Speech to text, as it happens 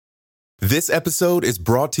This episode is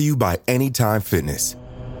brought to you by Anytime Fitness.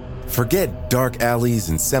 Forget dark alleys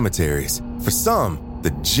and cemeteries. For some,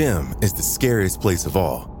 the gym is the scariest place of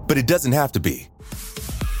all, but it doesn't have to be.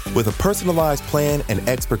 With a personalized plan and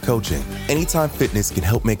expert coaching, Anytime Fitness can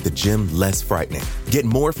help make the gym less frightening. Get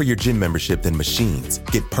more for your gym membership than machines.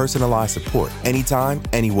 Get personalized support anytime,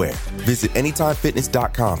 anywhere. Visit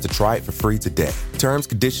AnytimeFitness.com to try it for free today. Terms,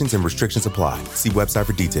 conditions, and restrictions apply. See website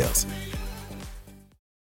for details.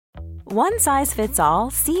 One size fits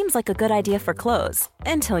all seems like a good idea for clothes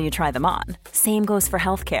until you try them on. Same goes for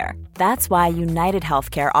healthcare. That's why United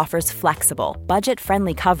Healthcare offers flexible,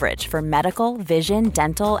 budget-friendly coverage for medical, vision,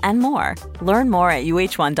 dental, and more. Learn more at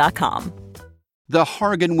UH1.com. The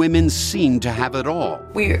Hargan women seemed to have it all.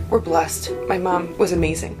 We were blessed. My mom was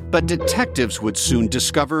amazing. But detectives would soon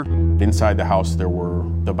discover inside the house there were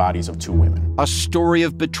the bodies of two women. A story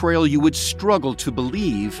of betrayal you would struggle to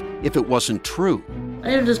believe if it wasn't true. I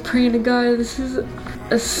am just praying to God, this is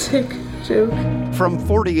a sick joke. From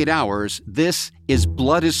 48 Hours, this is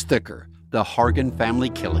Blood is Thicker, the Hargan Family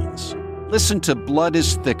Killings. Listen to Blood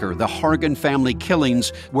is Thicker, the Hargan Family Killings,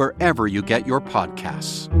 wherever you get your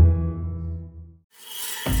podcasts.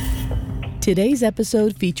 Today's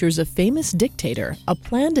episode features a famous dictator, a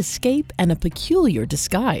planned escape, and a peculiar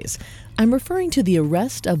disguise. I'm referring to the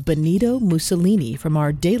arrest of Benito Mussolini from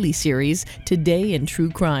our daily series, Today in True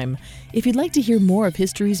Crime. If you'd like to hear more of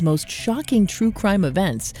history's most shocking true crime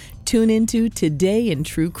events, tune into Today in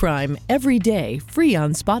True Crime every day, free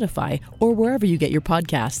on Spotify or wherever you get your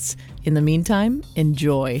podcasts. In the meantime,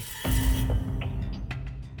 enjoy.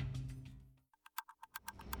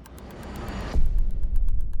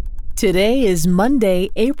 Today is Monday,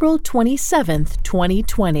 April 27th,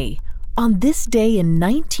 2020. On this day in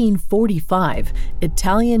 1945,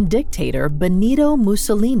 Italian dictator Benito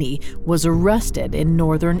Mussolini was arrested in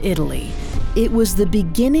northern Italy. It was the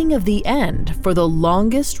beginning of the end for the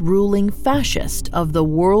longest ruling fascist of the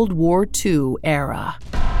World War II era.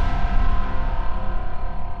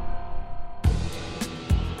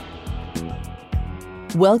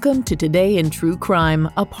 Welcome to Today in True Crime,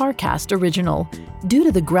 a Parcast original. Due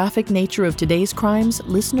to the graphic nature of today's crimes,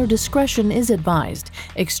 listener discretion is advised.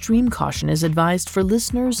 Extreme caution is advised for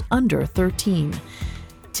listeners under 13.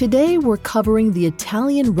 Today we're covering the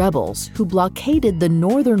Italian rebels who blockaded the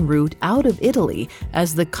northern route out of Italy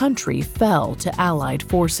as the country fell to Allied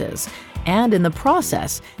forces, and in the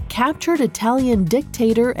process captured Italian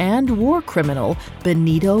dictator and war criminal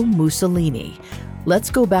Benito Mussolini.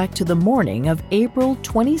 Let's go back to the morning of April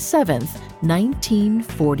 27th,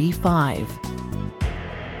 1945.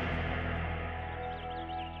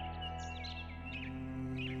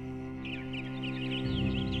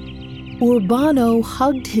 Urbano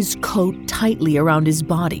hugged his coat tightly around his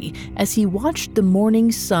body as he watched the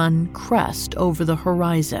morning sun crest over the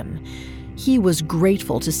horizon. He was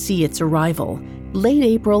grateful to see its arrival. Late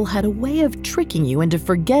April had a way of tricking you into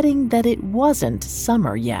forgetting that it wasn't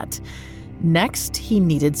summer yet. Next, he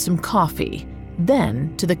needed some coffee,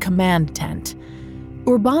 then to the command tent.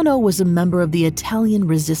 Urbano was a member of the Italian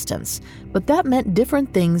resistance, but that meant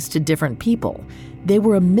different things to different people. They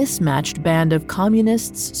were a mismatched band of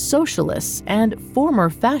communists, socialists, and former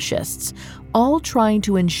fascists, all trying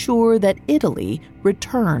to ensure that Italy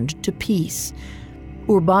returned to peace.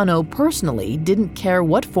 Urbano personally didn't care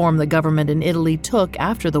what form the government in Italy took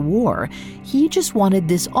after the war. He just wanted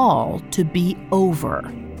this all to be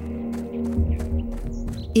over.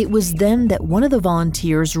 It was then that one of the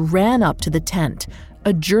volunteers ran up to the tent.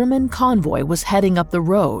 A German convoy was heading up the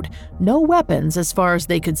road. No weapons as far as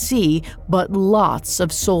they could see, but lots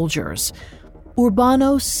of soldiers.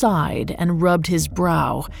 Urbano sighed and rubbed his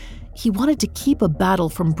brow. He wanted to keep a battle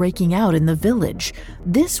from breaking out in the village.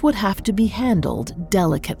 This would have to be handled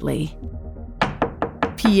delicately.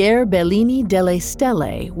 Pier Bellini delle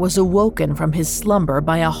Stelle was awoken from his slumber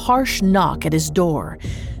by a harsh knock at his door.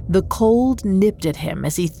 The cold nipped at him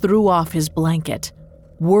as he threw off his blanket.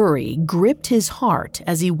 Worry gripped his heart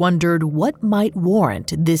as he wondered what might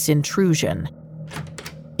warrant this intrusion.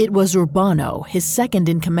 It was Urbano, his second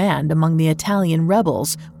in command among the Italian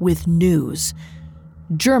rebels, with news.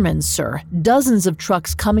 "Germans, sir. Dozens of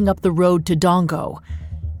trucks coming up the road to Dongo."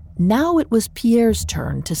 Now it was Pierre's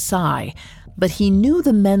turn to sigh, but he knew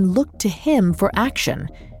the men looked to him for action.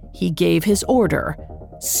 He gave his order.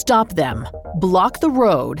 "Stop them, block the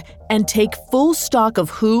road, and take full stock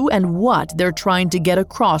of who and what they're trying to get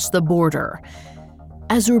across the border."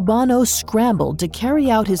 As Urbano scrambled to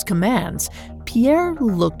carry out his commands, Pierre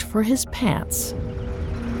looked for his pants.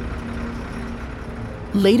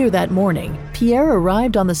 Later that morning, Pierre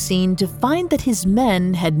arrived on the scene to find that his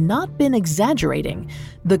men had not been exaggerating.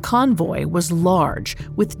 The convoy was large,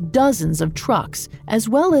 with dozens of trucks, as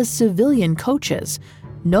well as civilian coaches.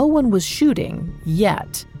 No one was shooting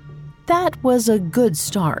yet. That was a good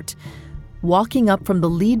start. Walking up from the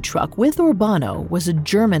lead truck with Urbano was a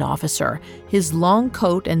German officer, his long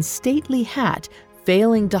coat and stately hat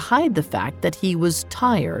failing to hide the fact that he was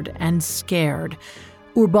tired and scared.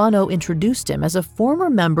 Urbano introduced him as a former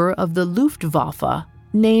member of the Luftwaffe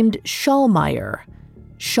named Schallmeyer.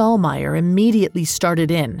 Schallmeyer immediately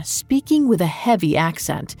started in, speaking with a heavy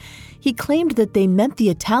accent. He claimed that they meant the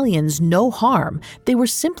Italians no harm. They were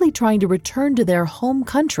simply trying to return to their home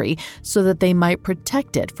country so that they might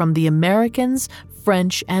protect it from the Americans,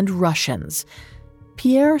 French, and Russians.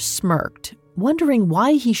 Pierre smirked, wondering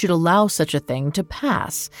why he should allow such a thing to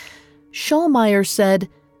pass. Schallmeyer said,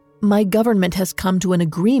 "My government has come to an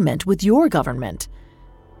agreement with your government."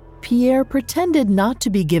 Pierre pretended not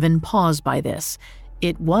to be given pause by this.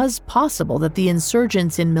 It was possible that the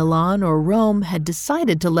insurgents in Milan or Rome had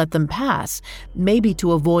decided to let them pass, maybe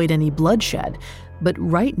to avoid any bloodshed. But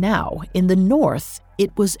right now, in the north,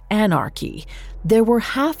 it was anarchy. There were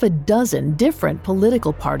half a dozen different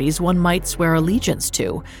political parties one might swear allegiance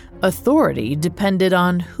to. Authority depended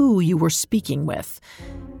on who you were speaking with.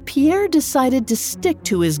 Pierre decided to stick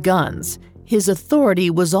to his guns. His authority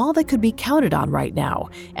was all that could be counted on right now,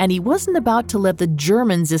 and he wasn't about to let the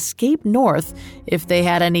Germans escape north if they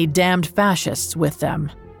had any damned fascists with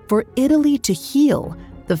them. For Italy to heal,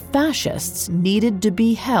 the fascists needed to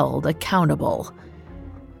be held accountable.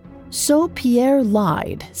 So Pierre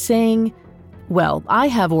lied, saying, "Well, I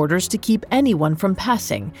have orders to keep anyone from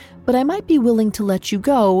passing, but I might be willing to let you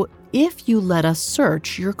go if you let us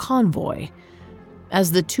search your convoy."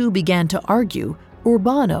 As the two began to argue,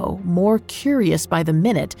 Urbano, more curious by the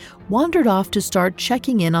minute, wandered off to start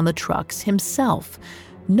checking in on the trucks himself.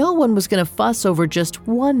 No one was going to fuss over just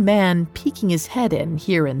one man peeking his head in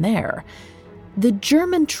here and there. The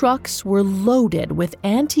German trucks were loaded with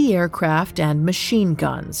anti-aircraft and machine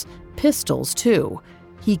guns, pistols too.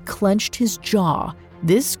 He clenched his jaw.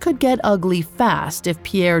 This could get ugly fast if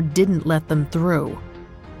Pierre didn't let them through.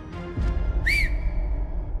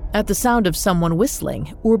 At the sound of someone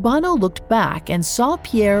whistling, Urbano looked back and saw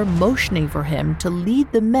Pierre motioning for him to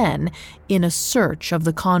lead the men in a search of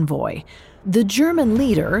the convoy. The German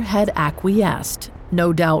leader had acquiesced,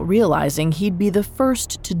 no doubt realizing he'd be the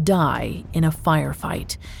first to die in a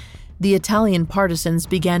firefight. The Italian partisans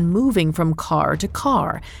began moving from car to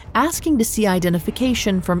car, asking to see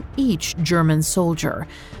identification from each German soldier.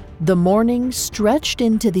 The morning stretched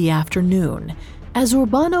into the afternoon. As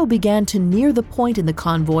Urbano began to near the point in the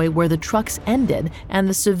convoy where the trucks ended and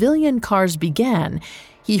the civilian cars began,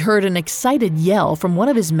 he heard an excited yell from one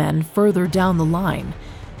of his men further down the line.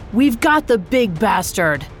 "We've got the big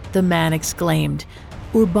bastard!" the man exclaimed.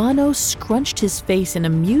 Urbano scrunched his face in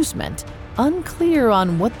amusement, unclear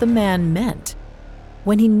on what the man meant.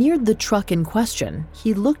 When he neared the truck in question,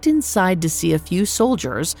 he looked inside to see a few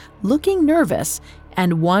soldiers, looking nervous,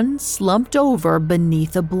 and one slumped over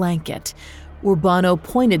beneath a blanket. Urbano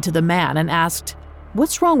pointed to the man and asked,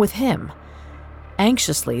 "What's wrong with him?"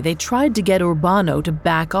 Anxiously, they tried to get Urbano to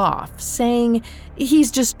back off, saying,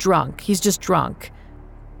 he's just drunk.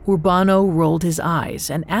 Urbano rolled his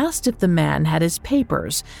eyes and asked if the man had his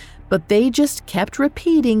papers, but they just kept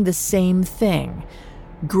repeating the same thing.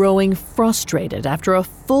 Growing frustrated after a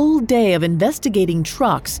full day of investigating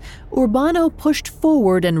trucks, Urbano pushed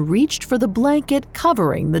forward and reached for the blanket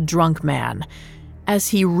covering the drunk man. As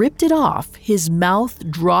he ripped it off, his mouth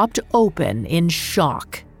dropped open in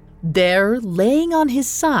shock. There, laying on his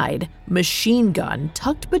side, machine gun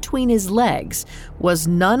tucked between his legs, was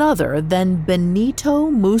none other than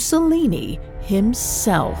Benito Mussolini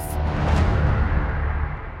himself.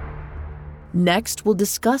 Next, we'll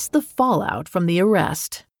discuss the fallout from the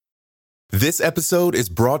arrest. This episode is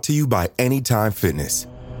brought to you by Anytime Fitness.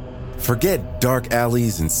 Forget dark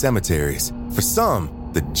alleys and cemeteries. For some,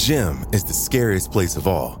 the gym is the scariest place of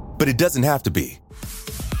all, but it doesn't have to be.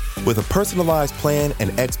 With a personalized plan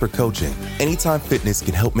and expert coaching, Anytime Fitness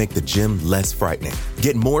can help make the gym less frightening.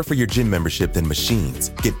 Get more for your gym membership than machines.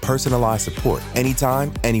 Get personalized support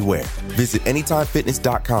anytime, anywhere. Visit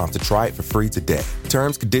AnytimeFitness.com to try it for free today.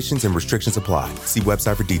 Terms, conditions, and restrictions apply. See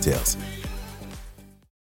website for details.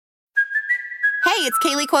 Hey, it's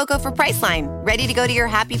Kaylee Cuoco for Priceline. Ready to go to your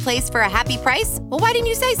happy place for a happy price? Well, why didn't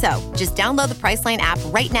you say so? Just download the Priceline app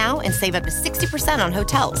right now and save up to 60% on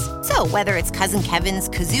hotels. So whether it's Cousin Kevin's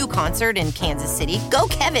Kazoo Concert in Kansas City, go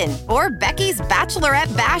Kevin, or Becky's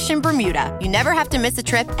Bachelorette Bash in Bermuda, you never have to miss a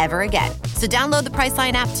trip ever again. So download the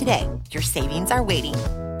Priceline app today. Your savings are waiting.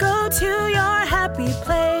 Go to your happy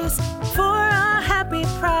place for a happy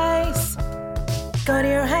price. Go to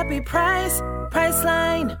your happy price,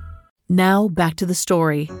 Priceline. Now back to the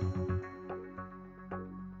story.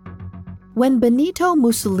 When Benito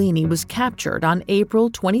Mussolini was captured on April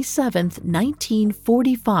 27,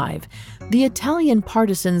 1945, the Italian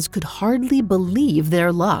partisans could hardly believe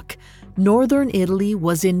their luck. Northern Italy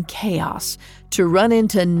was in chaos. To run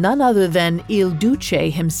into none other than Il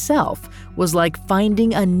Duce himself was like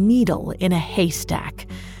finding a needle in a haystack.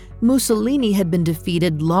 Mussolini had been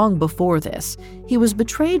defeated long before this. He was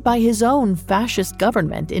betrayed by his own fascist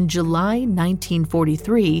government in July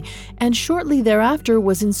 1943, and shortly thereafter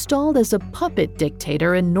was installed as a puppet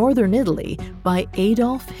dictator in northern Italy by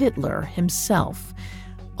Adolf Hitler himself.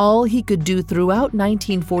 All he could do throughout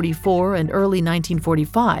 1944 and early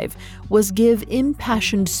 1945 was give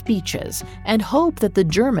impassioned speeches and hope that the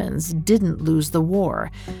Germans didn't lose the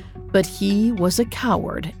war. But he was a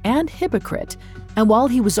coward and hypocrite, and while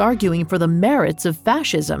he was arguing for the merits of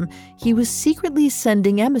fascism, he was secretly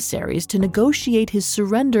sending emissaries to negotiate his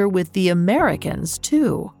surrender with the Americans,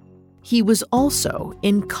 too. He was also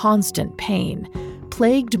in constant pain,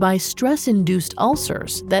 plagued by stress-induced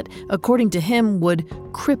ulcers that, according to him, would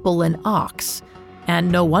cripple an ox.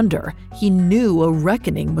 And no wonder, he knew a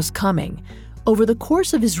reckoning was coming. Over the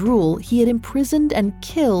course of his rule, he had imprisoned and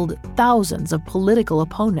killed thousands of political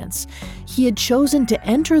opponents. He had chosen to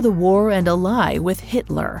enter the war and ally with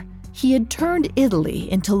Hitler. He had turned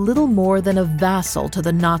Italy into little more than a vassal to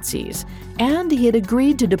the Nazis, and he had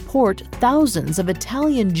agreed to deport thousands of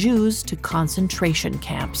Italian Jews to concentration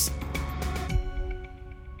camps.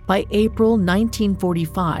 By April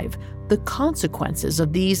 1945, the consequences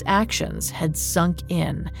of these actions had sunk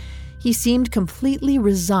in. He seemed completely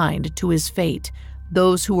resigned to his fate.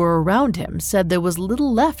 Those who were around him said there was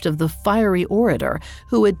little left of the fiery orator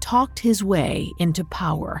who had talked his way into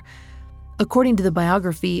power. According to the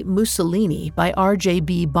biography Mussolini by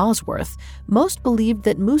R.J.B. Bosworth, most believed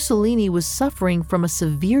that Mussolini was suffering from a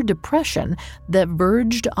severe depression that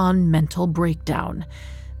verged on mental breakdown.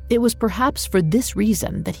 It was perhaps for this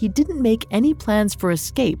reason that he didn't make any plans for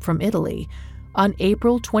escape from Italy. On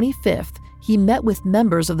April 25th, he met with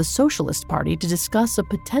members of the Socialist Party to discuss a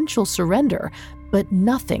potential surrender, but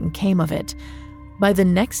nothing came of it. By the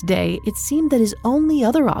next day, it seemed that his only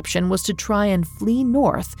other option was to try and flee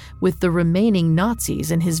north with the remaining Nazis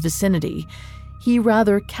in his vicinity. He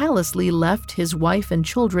rather callously left his wife and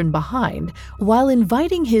children behind, while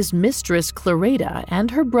inviting his mistress Claretta and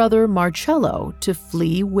her brother Marcello to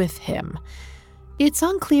flee with him. It's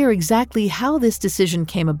unclear exactly how this decision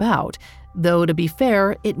came about, though to be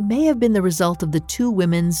fair, it may have been the result of the two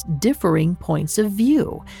women's differing points of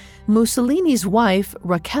view. Mussolini's wife,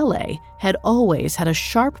 Rachele, had always had a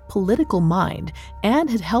sharp political mind and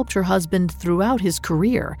had helped her husband throughout his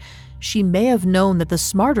career. She may have known that the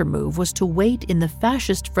smarter move was to wait in the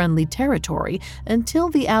fascist-friendly territory until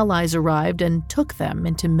the Allies arrived and took them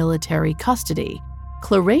into military custody.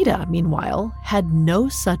 Claretta, meanwhile, had no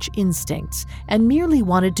such instincts and merely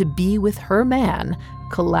wanted to be with her man,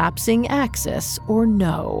 collapsing Axis or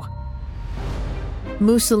no.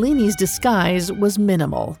 Mussolini's disguise was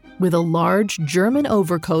minimal, with a large German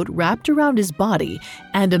overcoat wrapped around his body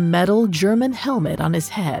and a metal German helmet on his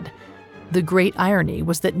head. The great irony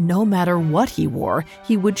was that no matter what he wore,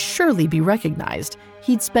 he would surely be recognized.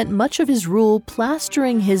 He'd spent much of his rule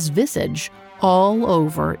plastering his visage all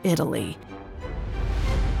over Italy.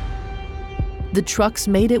 The trucks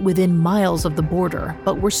made it within miles of the border,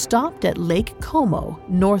 but were stopped at Lake Como,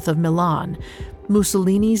 north of Milan.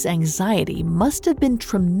 Mussolini's anxiety must have been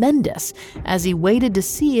tremendous as he waited to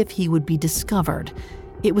see if he would be discovered.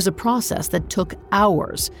 It was a process that took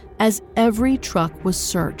hours, as every truck was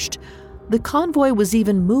searched. The convoy was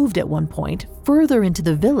even moved at one point further into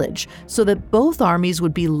the village so that both armies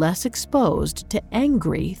would be less exposed to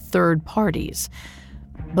angry third parties.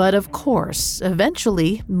 But of course,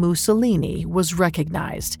 eventually, Mussolini was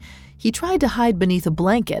recognized. He tried to hide beneath a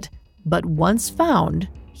blanket, but once found,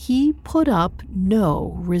 he put up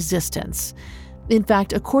no resistance. In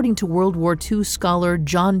fact, according to World War II scholar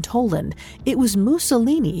John Toland, it was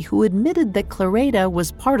Mussolini who admitted that Claretta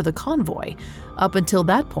was part of the convoy. Up until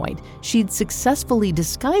that point, she'd successfully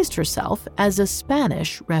disguised herself as a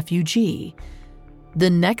Spanish refugee. The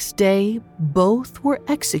next day, both were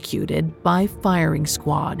executed by firing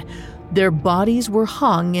squad. Their bodies were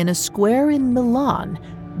hung in a square in Milan,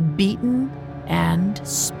 beaten and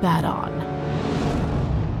spat on.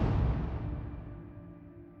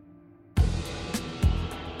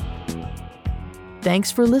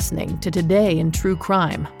 Thanks for listening to Today in True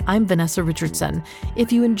Crime. I'm Vanessa Richardson.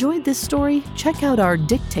 If you enjoyed this story, check out our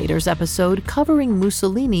Dictators episode covering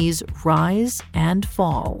Mussolini's rise and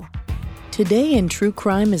fall. Today in True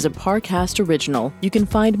Crime is a Parcast original. You can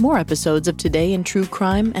find more episodes of Today in True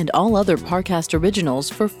Crime and all other Parcast originals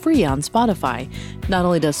for free on Spotify. Not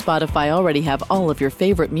only does Spotify already have all of your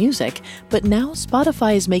favorite music, but now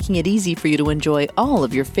Spotify is making it easy for you to enjoy all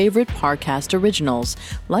of your favorite Parcast originals,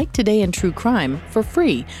 like Today in True Crime, for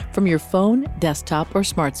free from your phone, desktop, or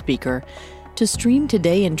smart speaker. To stream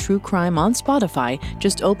Today in True Crime on Spotify,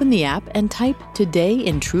 just open the app and type Today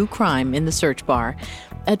in True Crime in the search bar.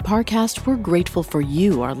 At Parcast, we're grateful for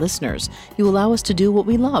you, our listeners. You allow us to do what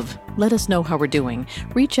we love. Let us know how we're doing.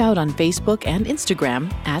 Reach out on Facebook and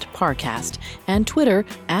Instagram at Parcast and Twitter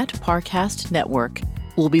at Parcast Network.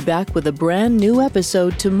 We'll be back with a brand new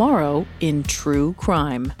episode tomorrow in True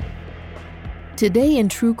Crime. Today in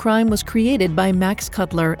True Crime was created by Max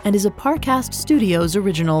Cutler and is a Parcast Studios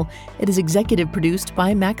original. It is executive produced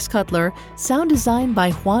by Max Cutler, sound designed by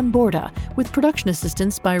Juan Borda, with production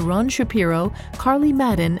assistance by Ron Shapiro, Carly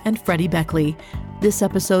Madden, and Freddie Beckley. This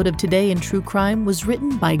episode of Today in True Crime was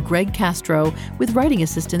written by Greg Castro, with writing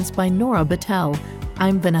assistance by Nora Battelle.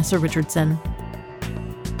 I'm Vanessa Richardson.